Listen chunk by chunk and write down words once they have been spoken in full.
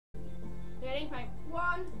Ready, play.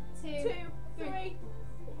 1, 2, 3.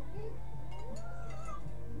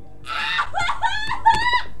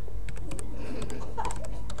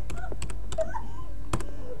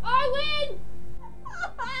 I win!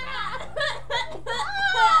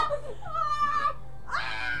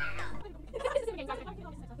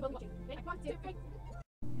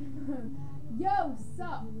 Yo,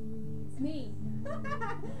 sup? It's me.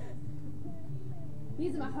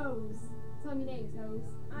 These are my hoes. Tell me names, hoes.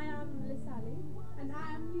 I am Sally. And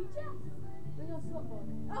I am new Jess. And you're Slutbug.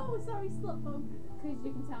 Oh, sorry, Slutbug. Because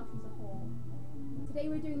you can tell she's a whore. Today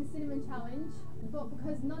we're doing the cinnamon challenge, but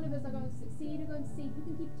because none of us are going to succeed, we're going to see who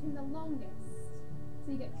can keep it in the longest.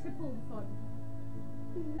 So you get triple the fun.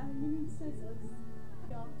 You mean scissors?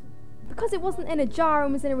 God. Because it wasn't in a jar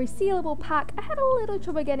and was in a resealable pack, I had a little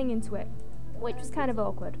trouble getting into it, which was kind of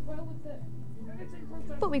awkward.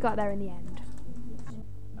 But we got there in the end.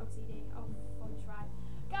 OCD. Oh, fun try.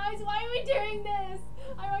 Guys, why are we doing this?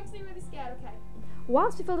 I'm actually really scared. Okay.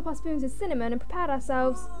 Whilst we filled up our spoons with cinnamon and prepared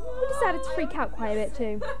ourselves, we decided to freak out quite a bit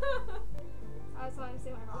too. I was trying to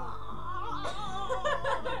see what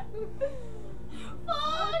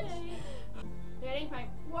Fun! Okay. Ready? Right.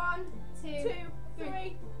 1, 2,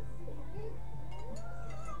 3.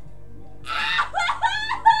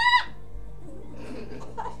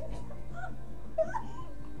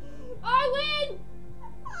 I win!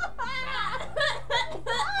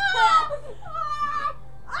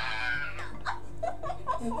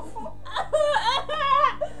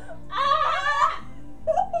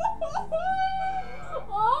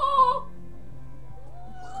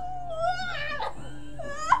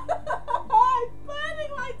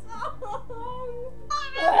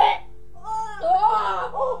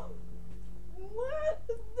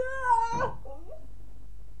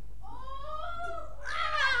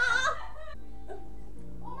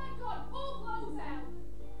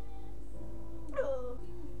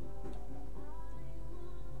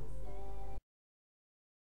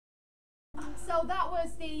 So that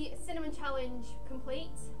was the cinnamon challenge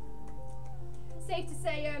complete. Safe to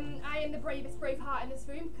say I am the bravest brave heart in this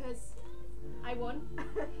room because I won.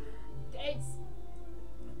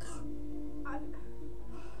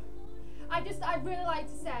 I'd really like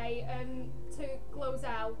to say to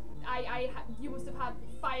GloZells, you must have had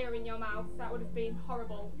fire in your mouth. That would have been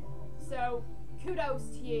horrible. So kudos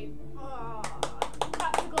to you. Oh,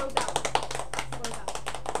 that's the GloZells.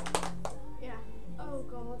 Yeah. Oh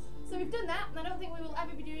God. So we've done that, and I don't think we will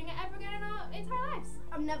ever be doing it ever again in our entire lives.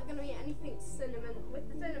 I'm never going to eat anything cinnamon with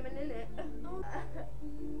the cinnamon in it.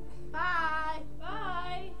 Bye!